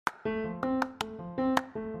Good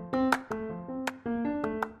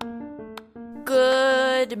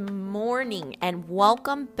morning and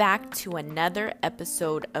welcome back to another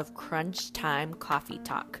episode of Crunch Time Coffee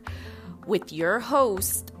Talk with your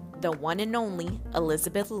host, the one and only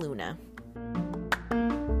Elizabeth Luna.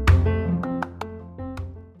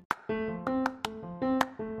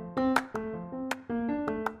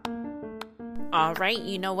 All right,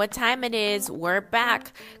 you know what time it is. We're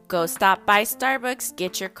back. Go stop by Starbucks,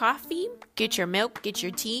 get your coffee, get your milk, get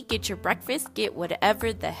your tea, get your breakfast, get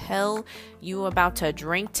whatever the hell you about to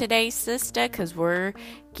drink today, sister, because we're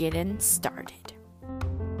getting started.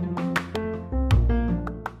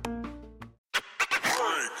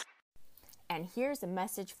 And here's a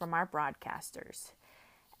message from our broadcasters.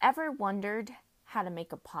 Ever wondered how to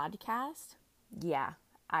make a podcast? Yeah,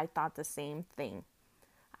 I thought the same thing.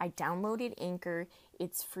 I downloaded Anchor.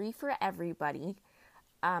 It's free for everybody.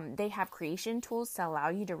 They have creation tools to allow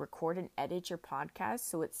you to record and edit your podcast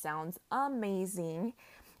so it sounds amazing.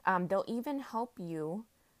 They'll even help you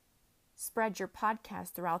spread your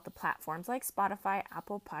podcast throughout the platforms like Spotify,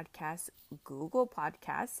 Apple Podcasts, Google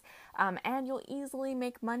Podcasts, and you'll easily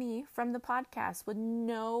make money from the podcast with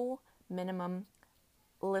no minimum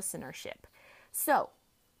listenership. So,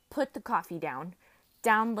 put the coffee down.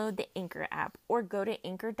 Download the Anchor app or go to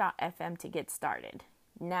anchor.fm to get started.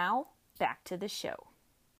 Now, back to the show.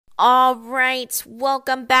 All right,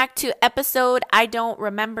 welcome back to episode I don't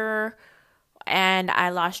remember and I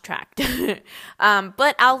lost track.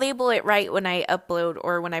 But I'll label it right when I upload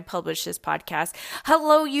or when I publish this podcast.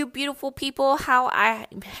 Hello, you beautiful people. How I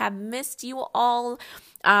have missed you all.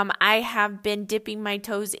 I have been dipping my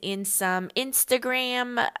toes in some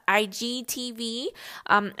Instagram, IGTV.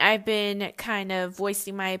 I've been kind of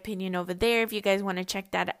voicing my opinion over there if you guys want to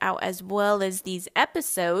check that out as well as these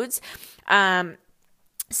episodes.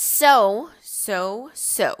 So.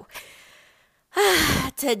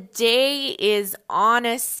 Today is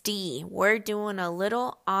honesty. We're doing a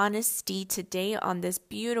little honesty today on this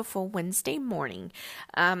beautiful Wednesday morning.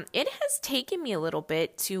 It has taken me a little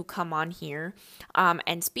bit to come on here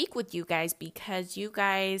and speak with you guys because you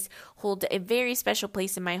guys hold a very special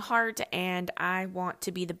place in my heart and I want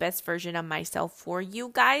to be the best version of myself for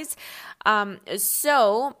you guys.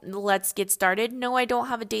 So let's get started. No, I don't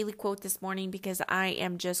have a daily quote this morning because I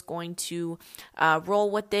am just going to roll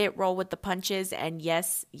with the punches. And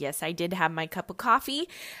yes, I did have my cup of coffee.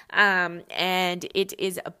 And it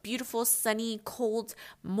is a beautiful, sunny, cold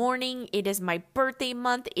morning. It is my birthday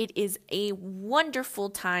month. It is a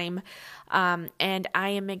wonderful time. And I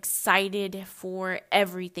am excited for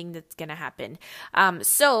everything that's going to happen.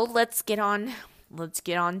 So let's get on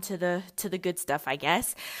to the good stuff, I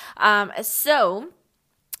guess.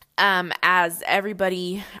 As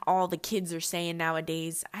everybody, all the kids are saying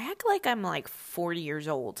nowadays, I act like I'm like 40 years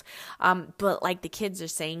old. But like the kids are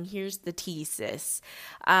saying, here's the tea, sis.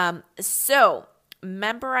 So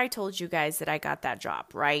remember I told you guys that I got that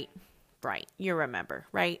job, right? Right. You remember,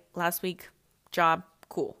 right? Last week, job,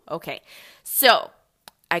 cool. Okay. So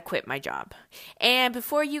I quit my job. And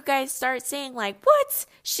before you guys start saying like, what?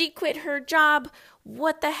 She quit her job?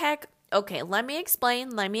 What the heck? Okay, let me explain,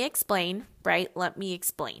 right? Let me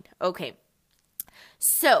explain. Okay,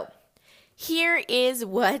 so here is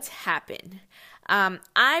what happened.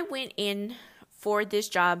 I went in for this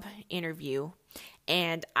job interview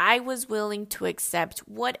and I was willing to accept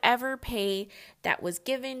whatever pay that was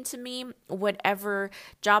given to me, whatever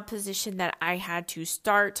job position that I had to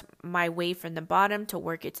start my way from the bottom to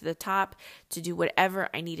work it to the top, to do whatever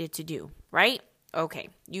I needed to do, right? Okay,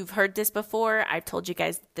 you've heard this before. I've told you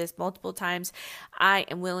guys this multiple times. I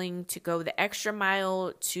am willing to go the extra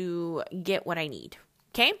mile to get what I need,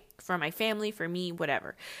 okay? For my family, for me,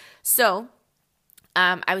 whatever. So,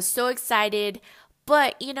 I was so excited.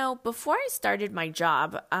 But, before I started my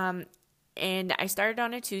job, and I started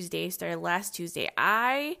on a Tuesday, started last Tuesday,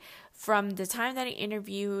 from the time that I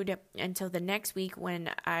interviewed until the next week when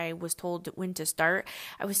I was told when to start,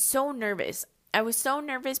 I was so nervous. I was so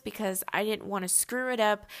nervous because I didn't want to screw it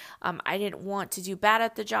up. I didn't want to do bad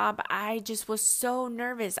at the job. I just was so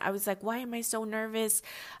nervous. I was like, why am I so nervous?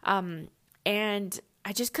 And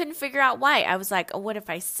I just couldn't figure out why. I was like, oh, what if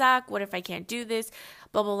I suck? What if I can't do this?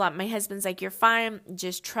 Blah, blah, blah. My husband's like, you're fine.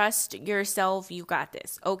 Just trust yourself. You got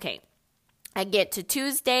this. Okay. I get to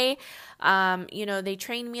Tuesday, they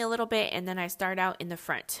train me a little bit and then I start out in the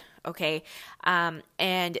front. Okay.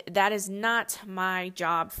 And that is not my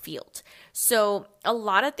job field. So a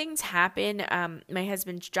lot of things happen. My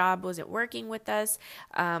husband's job wasn't working with us,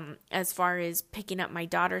 as far as picking up my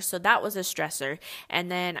daughter. So that was a stressor.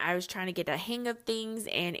 And then I was trying to get a hang of things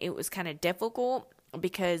and it was kind of difficult.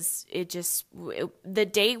 because the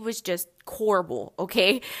day was just horrible.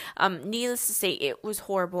 Okay. Needless to say, it was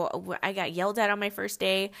horrible. I got yelled at on my first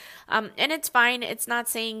day. And it's fine. It's not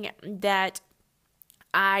saying that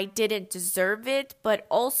I didn't deserve it, but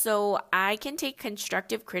also I can take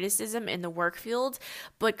constructive criticism in the work field.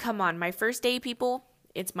 But come on, my first day, people,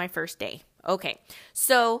 it's my first day. Okay.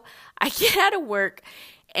 So I get out of work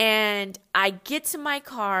and I get to my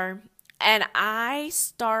car and I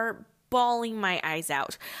start bawling my eyes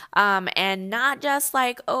out. And not just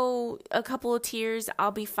like, oh, a couple of tears,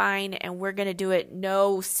 I'll be fine and we're going to do it.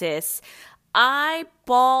 No, sis. I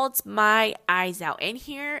bawled my eyes out. And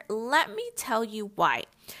here, let me tell you why.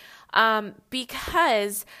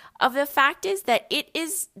 Because of the fact is that it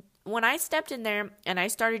is, when I stepped in there and I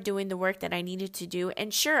started doing the work that I needed to do,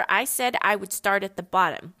 and sure, I said I would start at the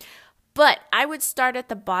bottom, but I would start at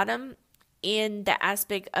the bottom in the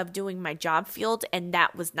aspect of doing my job field, and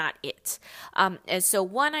that was not it. And so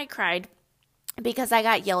one, I cried because I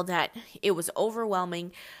got yelled at. It was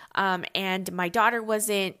overwhelming. And my daughter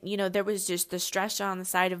wasn't, there was just the stress on the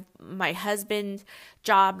side of my husband's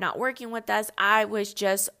job not working with us. I was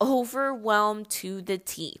just overwhelmed to the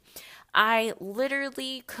T. I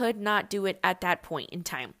literally could not do it at that point in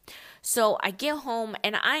time. So I get home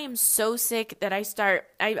and I am so sick that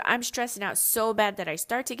I'm stressing out so bad that I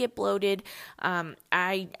start to get bloated.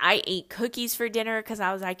 I ate cookies for dinner because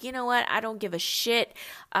I was like, you know what? I don't give a shit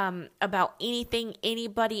about anything,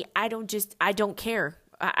 anybody. I don't care.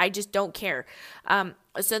 I just don't care.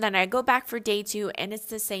 So then I go back for day 2 and it's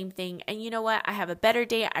the same thing. And you know what? I have a better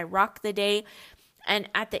day. I rock the day. And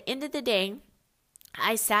at the end of the day,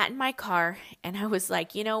 I sat in my car and I was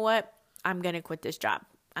like, you know what? I'm going to quit this job.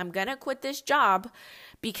 I'm going to quit this job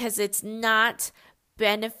because it's not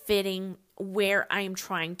benefiting where I'm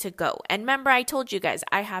trying to go. And remember, I told you guys,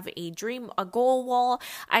 I have a dream, a goal wall.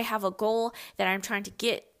 I have a goal that I'm trying to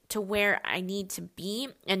get to where I need to be.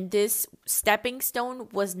 And this stepping stone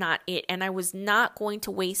was not it. And I was not going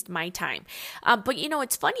to waste my time. But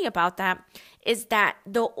what's funny about that is that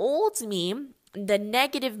the old me, the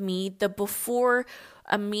negative me, the before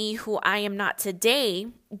me who I am not today,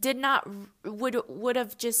 would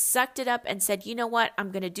have just sucked it up and said, you know what,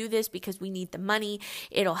 I'm going to do this because we need the money.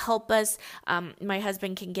 It'll help us. My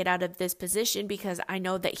husband can get out of this position because I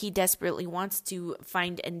know that he desperately wants to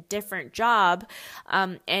find a different job.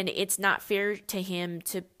 And it's not fair to him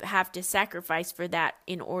to have to sacrifice for that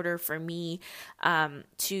in order for me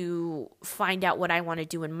to find out what I want to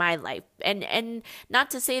do in my life. And not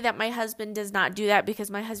to say that my husband does not do that, because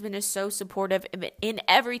my husband is so supportive in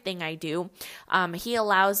everything I do. He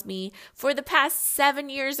allows me for the past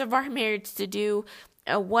 7 years of our marriage to do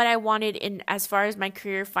what I wanted in as far as my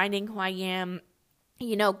career, finding who I am,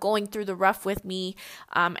 going through the rough with me,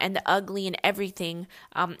 and the ugly and everything.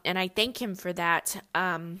 And I thank him for that.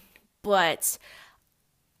 But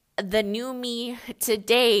the new me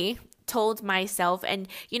today told myself, and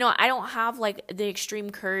I don't have like the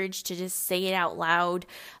extreme courage to just say it out loud,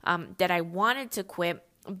 that I wanted to quit,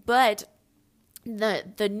 but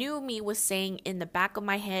the new me was saying in the back of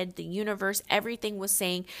my head, the universe, everything was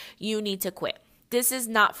saying, you need to quit. This is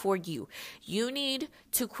not for you. You need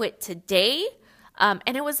to quit today. And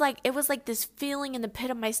it was like this feeling in the pit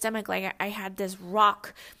of my stomach, like I had this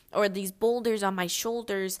rock or these boulders on my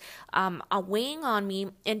shoulders, weighing on me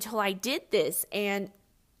until I did this. And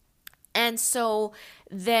so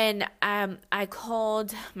then I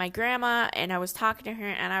called my grandma and I was talking to her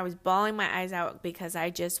and I was bawling my eyes out because I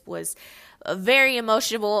just was very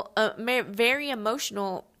emotional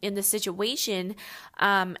in the situation.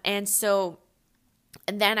 And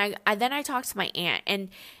then I talked to my aunt,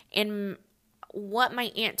 and what my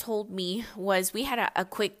aunt told me was, we had a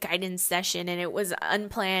quick guidance session and it was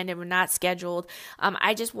unplanned and not scheduled.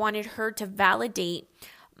 I just wanted her to validate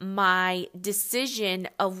my decision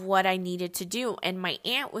of what I needed to do. And my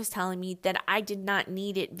aunt was telling me that I did not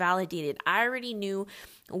need it validated. I already knew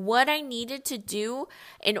what I needed to do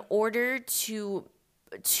in order to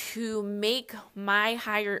make my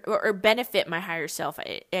higher, or benefit my higher self,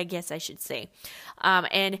 I guess I should say.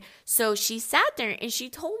 And so she sat there and she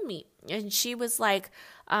told me, and she was like,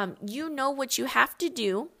 you know what you have to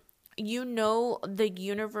do. The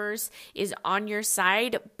universe is on your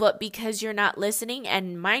side, but because you're not listening,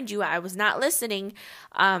 and mind you, I was not listening,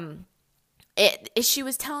 she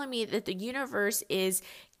was telling me that the universe is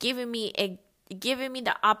giving me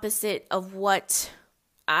the opposite of what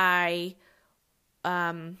I,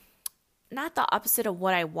 not the opposite of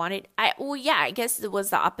what I wanted. I guess it was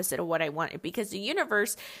the opposite of what I wanted, because the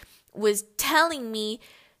universe was telling me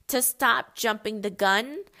to stop jumping the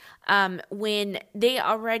gun when they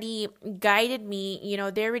already guided me.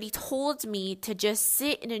 They already told me to just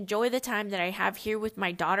sit and enjoy the time that I have here with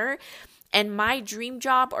my daughter. And my dream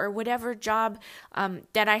job, or whatever job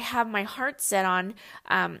that I have my heart set on,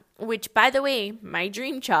 which, by the way, my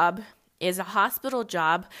dream job is a hospital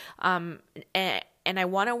job, and I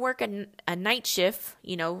want to work a night shift,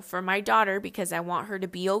 for my daughter, because I want her to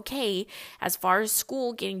be okay. As far as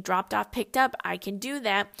school, getting dropped off, picked up, I can do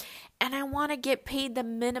that. And I want to get paid the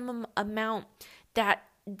minimum amount that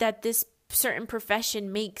this certain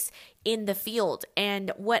profession makes in the field.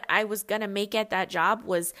 And what I was going to make at that job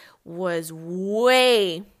was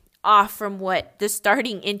way off from what the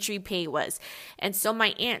starting entry pay was. And so my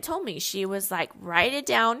aunt told me, she was like, write it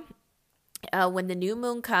down. When the new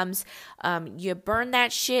moon comes, you burn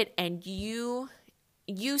that shit, and you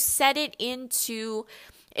set it into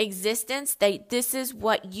existence that this is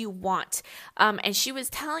what you want. And she was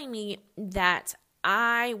telling me that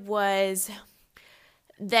I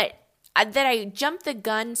jumped the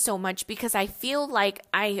gun so much because I feel like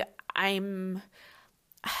I'm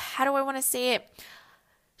how do I want to say it?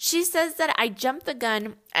 She says that I jumped the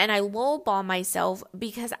gun and I lowball myself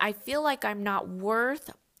because I feel like I'm not worth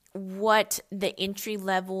what the entry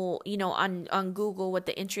level, on Google, what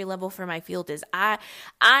the entry level for my field is. I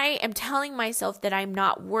am telling myself that I'm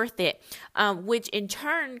not worth it, which in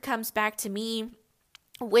turn comes back to me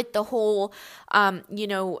with the whole,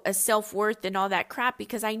 a self-worth and all that crap,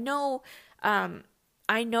 because I know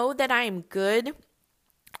that I am good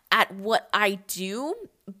at what I do,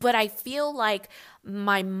 but I feel like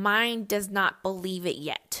my mind does not believe it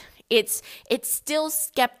yet. It's still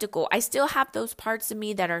skeptical. I still have those parts of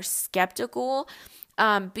me that are skeptical,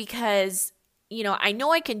 because I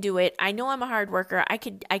know I can do it. I know I'm a hard worker. I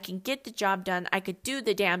can get the job done. I could do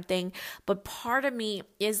the damn thing. But part of me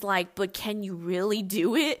is like, but can you really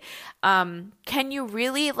do it? Can you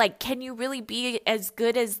really be as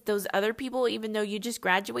good as those other people, even though you just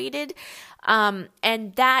graduated?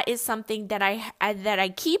 And that is something that I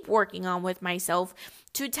keep working on with myself,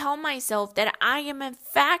 to tell myself that I am in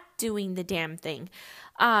fact doing the damn thing.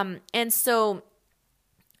 And so,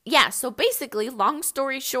 yeah, so basically, long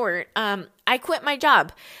story short, I quit my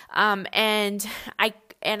job. And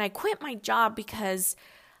I quit my job because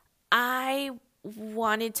I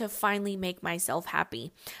wanted to finally make myself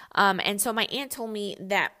happy. And so my aunt told me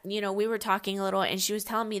that, we were talking a little, and she was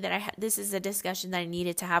telling me that this is a discussion that I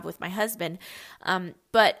needed to have with my husband.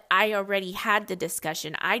 But I already had the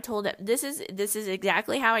discussion. I told him, this is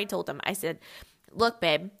exactly how I told him. I said, look,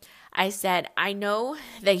 babe, I said, I know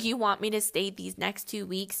that you want me to stay these next 2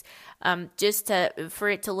 weeks, just for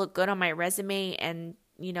it to look good on my resume, and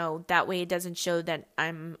that way it doesn't show that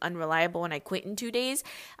I'm unreliable and I quit in 2 days.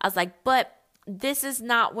 I was like, but this is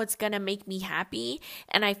not what's going to make me happy.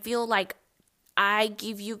 And I feel like I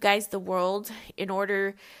give you guys the world in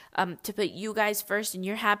order to put you guys first and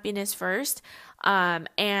your happiness first.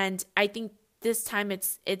 And I think this time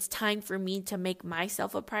it's time for me to make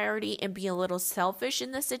myself a priority and be a little selfish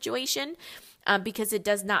in this situation, because it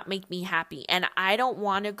does not make me happy. And I don't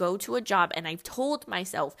want to go to a job. And I've told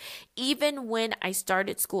myself, even when I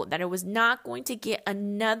started school, that I was not going to get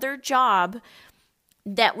another job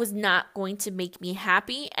that was not going to make me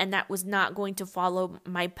happy, and that was not going to follow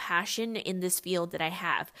my passion in this field that I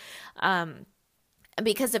have.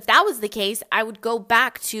 Because if that was the case, I would go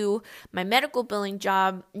back to my medical billing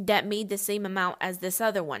job that made the same amount as this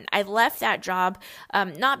other one. I left that job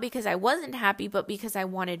not because I wasn't happy, but because I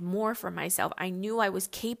wanted more for myself. I knew I was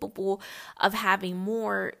capable of having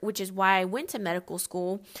more, which is why I went to medical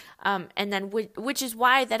school. And then which is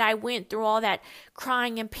why that I went through all that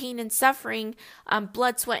crying and pain and suffering,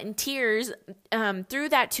 blood, sweat, and tears through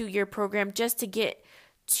that 2-year program, just to get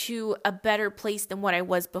to a better place than what I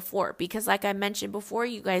was before. Because like I mentioned before,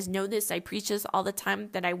 you guys know this, I preach this all the time,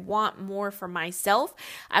 that I want more for myself.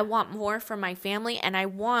 I want more for my family, and I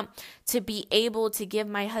want to be able to give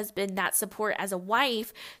my husband that support as a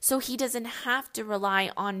wife, so he doesn't have to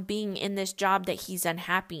rely on being in this job that he's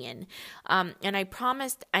unhappy in. And I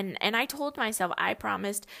promised, and I told myself, I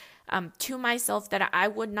promised to myself that I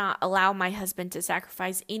would not allow my husband to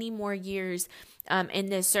sacrifice any more years in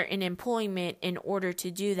this certain employment in order to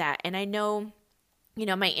do that. And I know,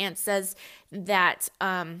 my aunt says that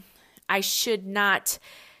I should not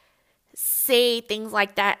say things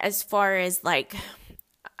like that, as far as like,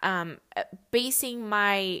 basing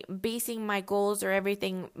my goals or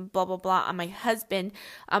everything blah blah blah on my husband,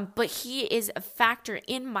 but he is a factor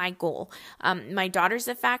in my goal. My daughter's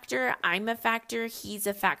a factor, I'm a factor, he's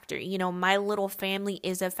a factor. My little family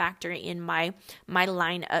is a factor in my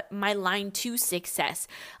line to success.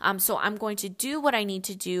 So I'm going to do what I need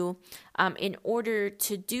to do in order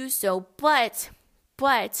to do so, but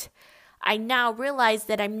I now realize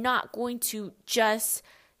that I'm not going to just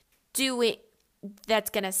do it that's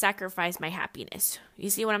going to sacrifice my happiness. You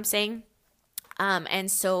see what I'm saying? And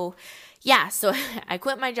so, yeah, so I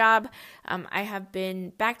quit my job. I have been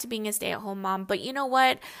back to being a stay-at-home mom, but you know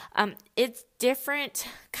what? It's different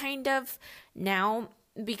kind of now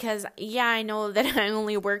because, yeah, I know that I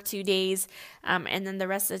only work 2 days, and then the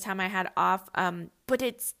rest of the time I had off, but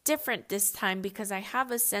it's different this time because I have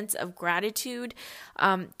a sense of gratitude,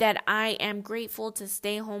 that I am grateful to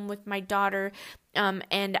stay home with my daughter,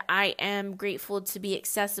 and I am grateful to be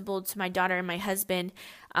accessible to my daughter and my husband,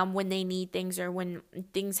 when they need things or when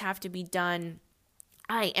things have to be done.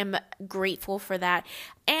 I am grateful for that.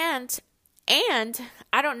 And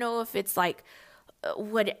I don't know if it's like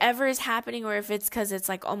whatever is happening or if it's because it's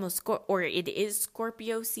like almost or it is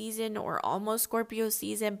Scorpio season or almost Scorpio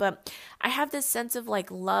season, but I have this sense of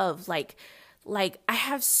like love, like I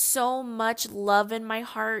have so much love in my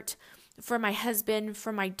heart for my husband,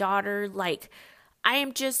 for my daughter. Like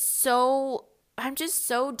I'm just so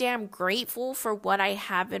damn grateful for what I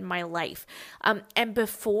have in my life. And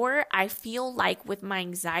before, I feel like with my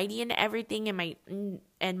anxiety and everything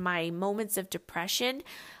and my moments of depression,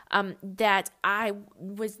 that I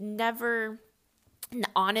was never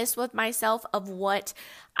honest with myself of what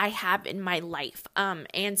I have in my life.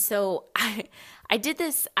 And so I did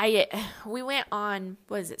this. We went on,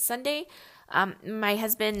 what is it, Sunday? My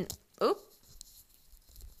husband,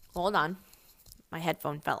 hold on. My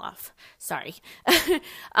headphone fell off. Sorry.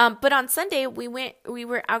 But on Sunday, we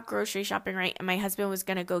were out grocery shopping, right? And my husband was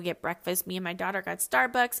going to go get breakfast. Me and my daughter got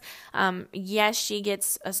Starbucks. Yes, she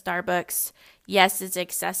gets a Starbucks. Yes, it's an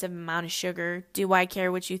excessive amount of sugar. Do I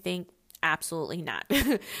care what you think? Absolutely not.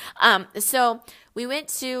 So we went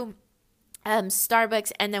to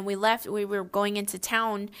Starbucks, and then we left. We were going into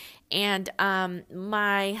town, and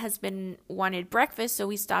my husband wanted breakfast, so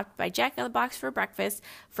we stopped by Jack in the Box for breakfast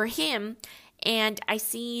for him. And I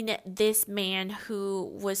seen this man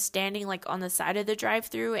who was standing like on the side of the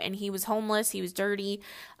drive-thru, and he was homeless. He was dirty.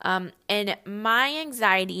 And my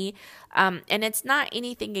anxiety, and it's not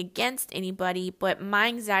anything against anybody, but my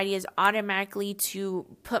anxiety is automatically to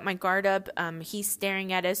put my guard up. He's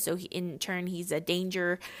staring at us, so in turn, he's a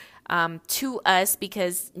danger to us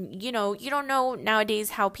because, you don't know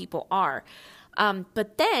nowadays how people are.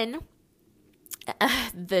 But then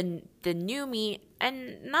the new me,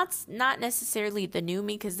 and not necessarily the new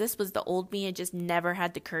me, because this was the old me. I just never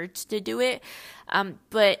had the courage to do it.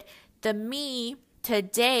 But the me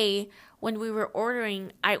today, when we were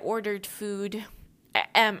ordering, I ordered food.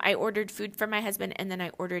 I ordered food for my husband, and then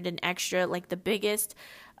I ordered an extra, like the biggest,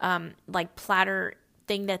 like platter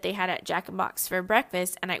thing that they had at Jack in the Box for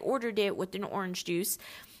breakfast, and I ordered it with an orange juice,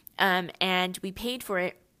 and we paid for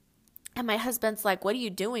it. And my husband's like, "What are you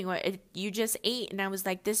doing? What you just ate?" And I was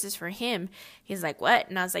like, "This is for him." He's like, "What?"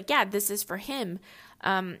 And I was like, "Yeah, this is for him."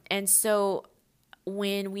 And so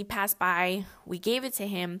when we passed by, we gave it to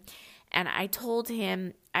him, and I told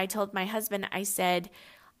my husband, I said,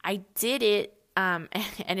 "I did it," and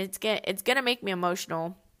it's gonna make me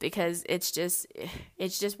emotional because it's just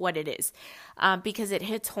what it is, because it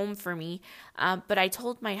hits home for me. But I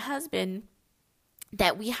told my husband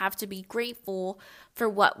that we have to be grateful for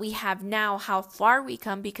what we have now, how far we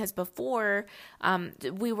come, because before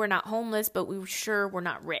we were not homeless, but we sure were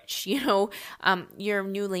not rich. You're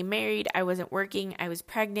newly married. I wasn't working. I was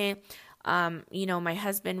pregnant. My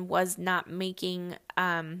husband was not making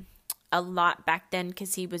a lot back then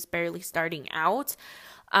because he was barely starting out.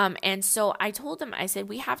 And so I told him, I said,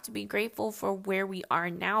 we have to be grateful for where we are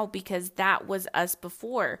now because that was us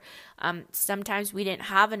before. Sometimes we didn't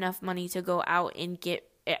have enough money to go out and get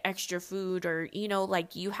extra food, or,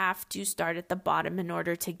 you have to start at the bottom in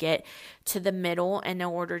order to get to the middle and in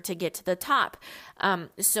order to get to the top.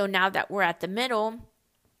 So now that we're at the middle,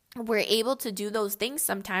 we're able to do those things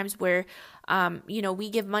sometimes where, we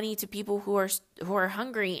give money to people who are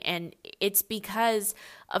hungry, and it's because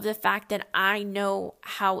of the fact that I know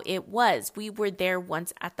how it was. We were there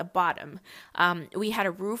once at the bottom. We had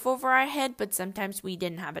a roof over our head, but sometimes we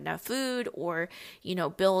didn't have enough food, or,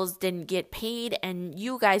 bills didn't get paid, and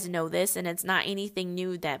you guys know this, and it's not anything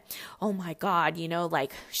new that, oh my God,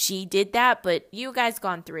 like she did that, but you guys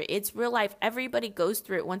gone through it. It's real life. Everybody goes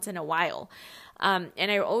through it once in a while. And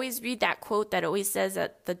I always read that quote that always says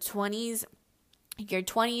that your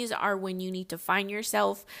 20s are when you need to find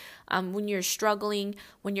yourself, when you're struggling,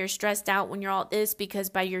 when you're stressed out, when you're all this, because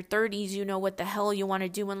by your 30s, you know what the hell you want to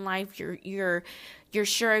do in life. You're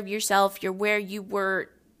sure of yourself. You're where you were.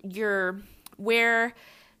 You're where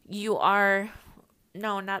you are.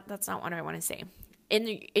 No, that's not what I want to say.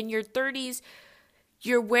 In your 30s,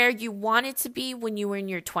 you're where you wanted to be when you were in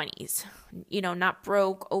your 20s. Not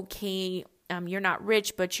broke, okay. You're not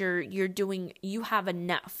rich, but you have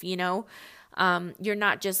enough, You're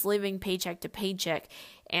not just living paycheck to paycheck.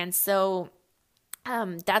 And so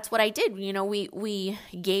that's what I did. We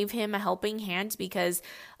gave him a helping hand because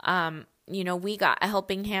we got a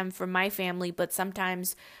helping hand from my family, but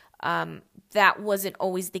sometimes that wasn't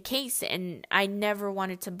always the case, and I never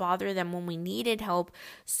wanted to bother them when we needed help,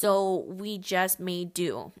 so we just made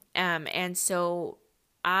do. And so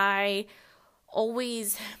I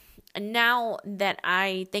always, now that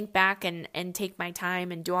I think back and take my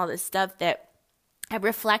time and do all this stuff, that I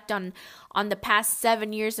reflect on the past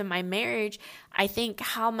 7 years of my marriage, I think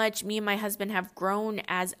how much me and my husband have grown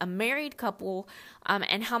as a married couple,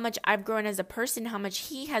 and how much I've grown as a person, how much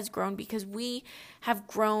he has grown, because we have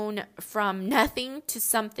grown from nothing to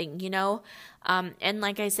something, and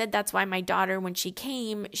like I said, that's why my daughter, when she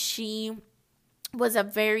came, she was a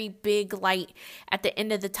very big light at the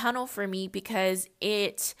end of the tunnel for me, because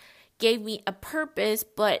it gave me a purpose,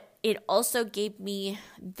 but it also gave me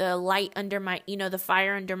the light under my, the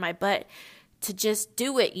fire under my butt to just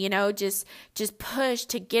do it, just push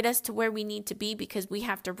to get us to where we need to be, because we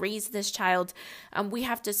have to raise this child. We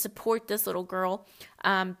have to support this little girl,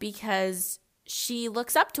 because she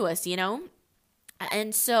looks up to us,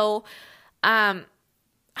 And so, I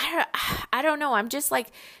don't know. I'm just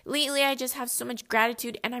like, lately I just have so much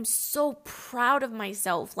gratitude, and I'm so proud of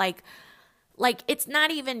myself. Like it's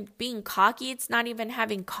not even being cocky. It's not even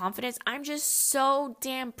having confidence. I'm just so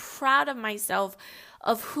damn proud of myself,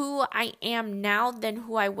 of who I am now than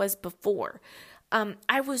who I was before.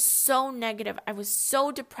 I was so negative. I was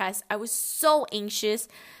so depressed. I was so anxious.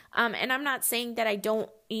 And I'm not saying that I don't,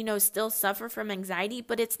 still suffer from anxiety,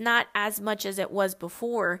 but it's not as much as it was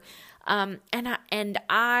before. And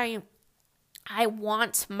I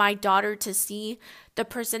want my daughter to see the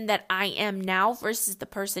person that I am now versus the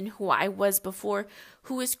person who I was before,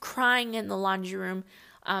 who was crying in the laundry room,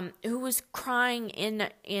 who was crying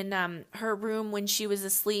in her room when she was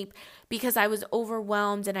asleep because I was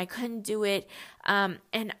overwhelmed and I couldn't do it. And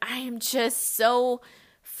I am just so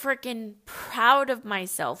freaking proud of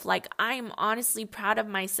myself. Like, I am honestly proud of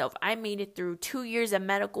myself. I made it through 2 years of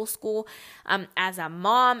medical school, as a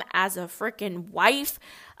mom, as a freaking wife,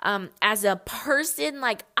 as a person.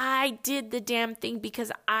 Like, I did the damn thing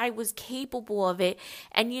because I was capable of it.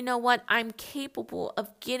 And you know what? I'm capable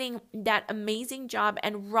of getting that amazing job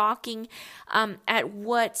and rocking at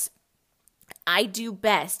what I do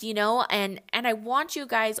best, and I want you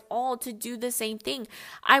guys all to do the same thing.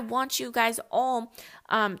 I want you guys all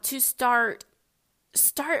to start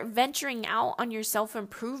venturing out on your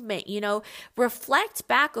self-improvement, reflect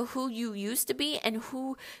back of who you used to be and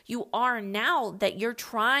who you are now, that you're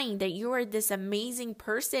trying, that you are this amazing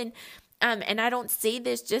person. And I don't say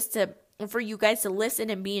this just for you guys to listen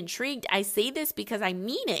and be intrigued. I say this because I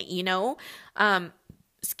mean it,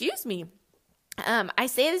 excuse me. I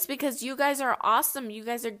say this because you guys are awesome. You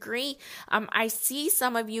guys are great. I see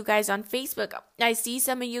some of you guys on Facebook. I see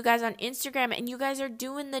some of you guys on Instagram, and you guys are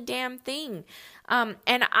doing the damn thing. And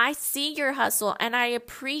I see your hustle, and I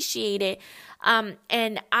appreciate it.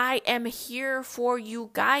 And I am here for you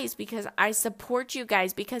guys because I support you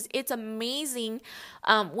guys, because it's amazing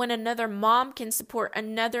when another mom can support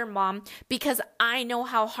another mom, because I know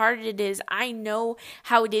how hard it is. I know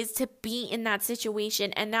how it is to be in that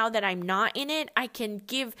situation. And now that I'm not in it, I can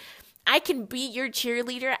be your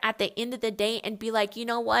cheerleader at the end of the day and be like, you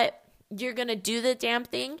know what? You're going to do the damn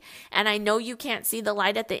thing. And I know you can't see the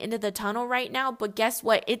light at the end of the tunnel right now, but guess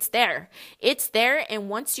what? It's there. It's there. And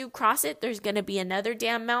once you cross it, there's going to be another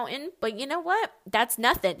damn mountain. But you know what? That's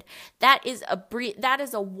nothing. That is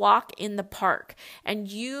a walk in the park, and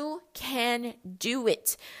you can do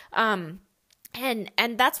it. And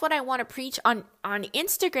that's what I want to preach on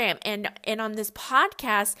Instagram and on this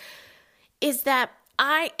podcast, is that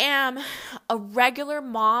I am a regular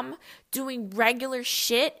mom doing regular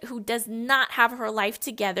shit, who does not have her life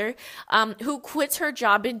together, who quits her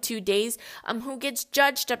job in 2 days, who gets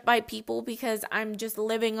judged by people because I'm just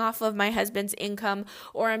living off of my husband's income,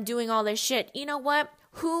 or I'm doing all this shit. You know what?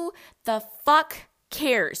 Who the fuck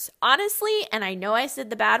cares? Honestly, and I know I said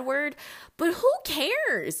the bad word, but who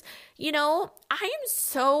cares? I am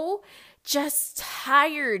so just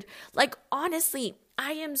tired. Like, honestly,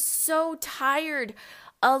 I am so tired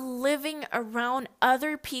of living around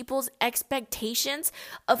other people's expectations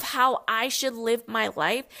of how I should live my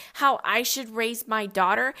life, how I should raise my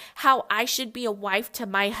daughter, how I should be a wife to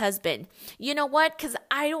my husband. You know what? Because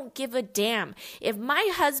I don't give a damn. If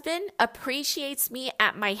my husband appreciates me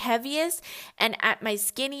at my heaviest and at my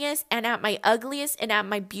skinniest and at my ugliest and at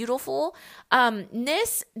my beautifulness,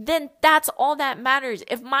 then that's all that matters.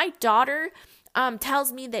 If my daughter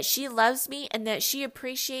tells me that she loves me and that she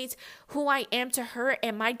appreciates who I am to her,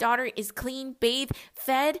 and my daughter is clean, bathed,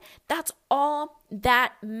 fed, that's all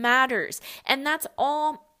that matters. And that's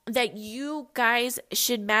all that you guys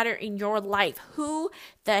should matter in your life. Who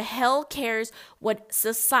the hell cares what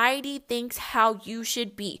society thinks how you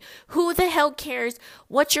should be? Who the hell cares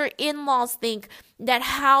what your in-laws think that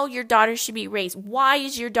how your daughter should be raised? Why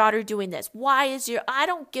is your daughter doing this? I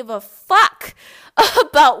don't give a fuck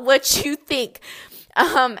about what you think.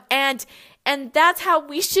 And that's how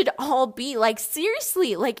we should all be. Like,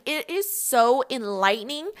 seriously, like, it is so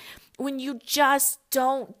enlightening when you just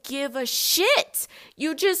don't give a shit.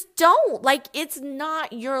 You just don't. Like, it's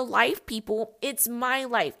not your life, people. It's my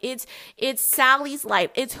life. It's Sally's life.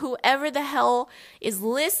 It's whoever the hell is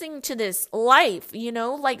listening to this life,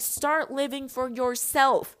 like, start living for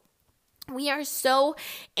yourself. We are so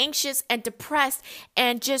anxious and depressed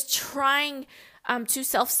and just trying to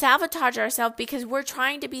self-sabotage ourselves because we're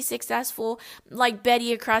trying to be successful like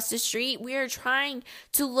Betty across the street. We are trying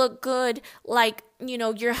to look good like,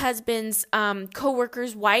 your husband's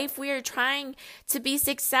coworker's wife. We are trying to be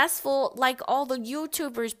successful like all the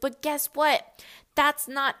YouTubers. But guess what? That's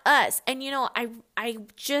not us. And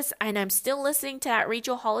I'm still listening to that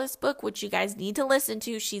Rachel Hollis book, which you guys need to listen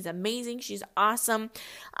to. She's amazing. She's awesome.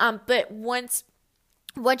 But what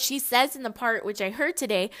she says in the part which I heard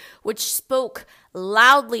today, which spoke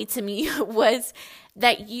loudly to me, was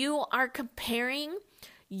that you are comparing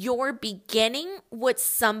your beginning with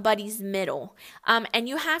somebody's middle. And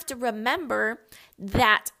you have to remember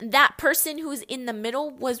that person who's in the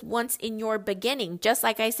middle was once in your beginning. Just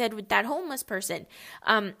like I said with that homeless person.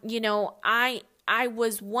 I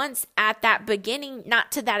was once at that beginning,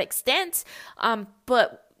 not to that extent,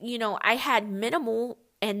 but I had minimal,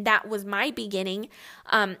 and that was my beginning.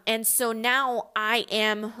 And so now I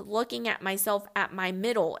am looking at myself at my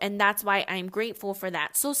middle, and that's why I'm grateful for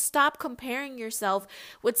that. So stop comparing yourself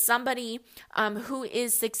with somebody who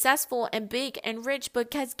is successful and big and rich,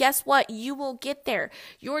 because guess what? You will get there.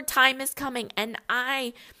 Your time is coming. And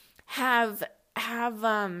I have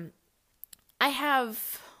what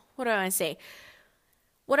do I want to say?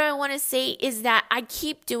 What I want to say is that I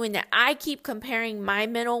keep doing that. I keep comparing my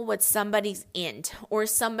middle with somebody's end or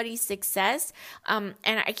somebody's success. And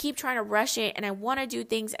I keep trying to rush it, and I want to do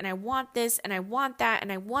things, and I want this, and I want that,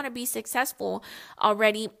 and I want to be successful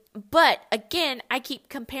already. But again, I keep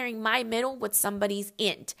comparing my middle with somebody's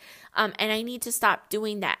end. And I need to stop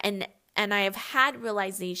doing that. And I have had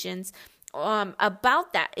realizations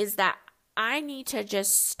about that, is that I need to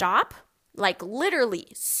just stop, like literally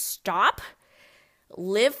stop.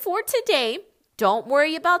 Live for today. Don't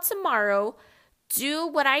worry about tomorrow. Do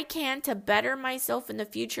what I can to better myself in the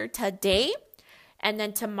future today. And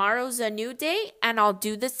then tomorrow's a new day, and I'll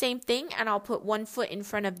do the same thing, and I'll put one foot in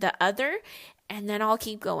front of the other, and then I'll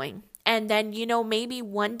keep going. And then, maybe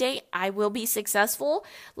one day I will be successful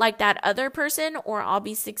like that other person, or I'll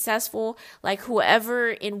be successful like whoever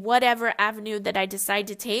in whatever avenue that I decide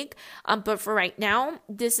to take. But for right now,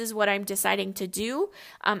 this is what I'm deciding to do.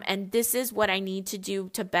 And this is what I need to do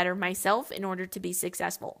to better myself in order to be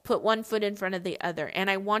successful. Put one foot in front of the other. And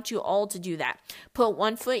I want you all to do that. Put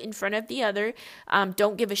one foot in front of the other.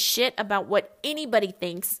 Don't give a shit about what anybody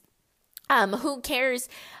thinks. Who cares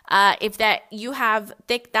if that you have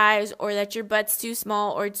thick thighs, or that your butt's too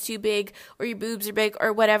small, or it's too big, or your boobs are big,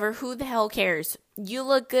 or whatever? Who the hell cares? You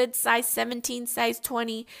look good, size 17, size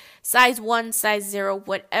 20, size 1, size 0,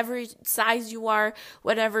 whatever size you are,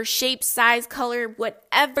 whatever shape, size, color,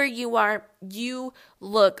 whatever you are, you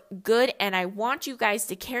look good. And I want you guys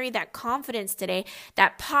to carry that confidence today,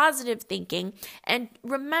 that positive thinking. And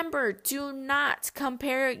remember, do not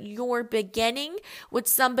compare your beginning with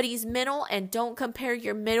somebody's middle, and don't compare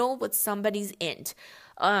your middle with somebody's end.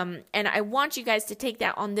 And I want you guys to take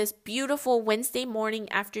that on this beautiful Wednesday morning,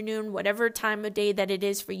 afternoon, whatever time of day that it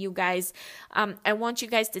is for you guys. I want you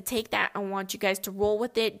guys to take that. I want you guys to roll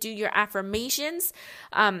with it. Do your affirmations.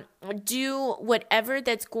 Do whatever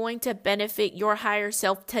that's going to benefit your higher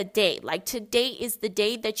self today. Like, today is the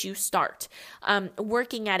day that you start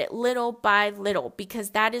working at it little by little,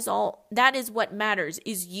 because that is what matters,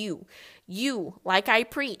 is you. You, like I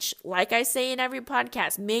preach, like I say in every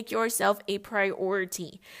podcast, make yourself a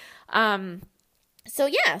priority. So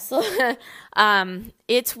yeah, so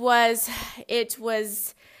it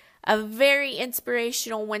was a very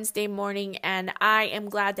inspirational Wednesday morning, and I am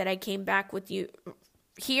glad that I came back with you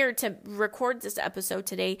here to record this episode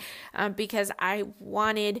today, because I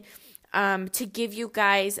wanted to give you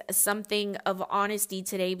guys something of honesty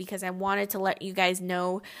today, because I wanted to let you guys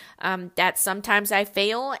know that sometimes I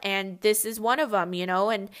fail, and this is one of them,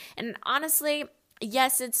 and honestly,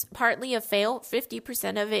 yes, it's partly a fail.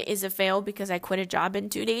 50% of it is a fail because I quit a job in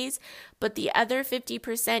 2 days, but the other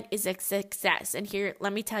 50% is a success. And here,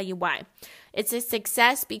 let me tell you why. It's a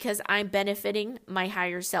success because I'm benefiting my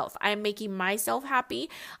higher self. I'm making myself happy.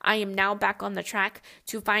 I am now back on the track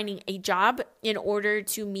to finding a job in order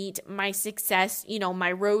to meet my success,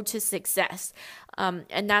 my road to success.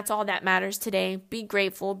 And that's all that matters today. Be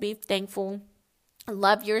grateful, be thankful,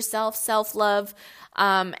 love yourself, self-love,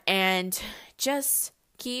 and just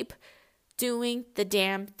keep doing the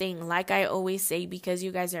damn thing, like I always say, because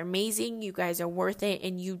you guys are amazing, you guys are worth it,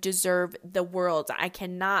 and you deserve the world. I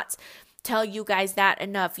cannot tell you guys that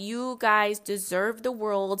enough. You guys deserve the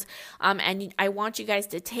world, and I want you guys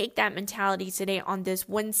to take that mentality today on this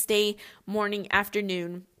Wednesday morning,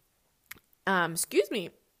 afternoon. Excuse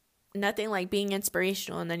me. Nothing like being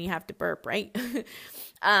inspirational and then you have to burp, right?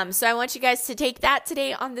 So I want you guys to take that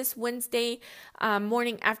today on this Wednesday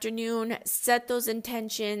morning, afternoon, set those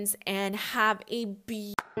intentions, and have a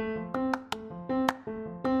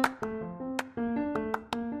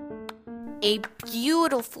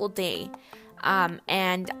beautiful day.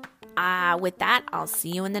 And with that, I'll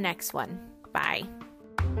see you in the next one. Bye.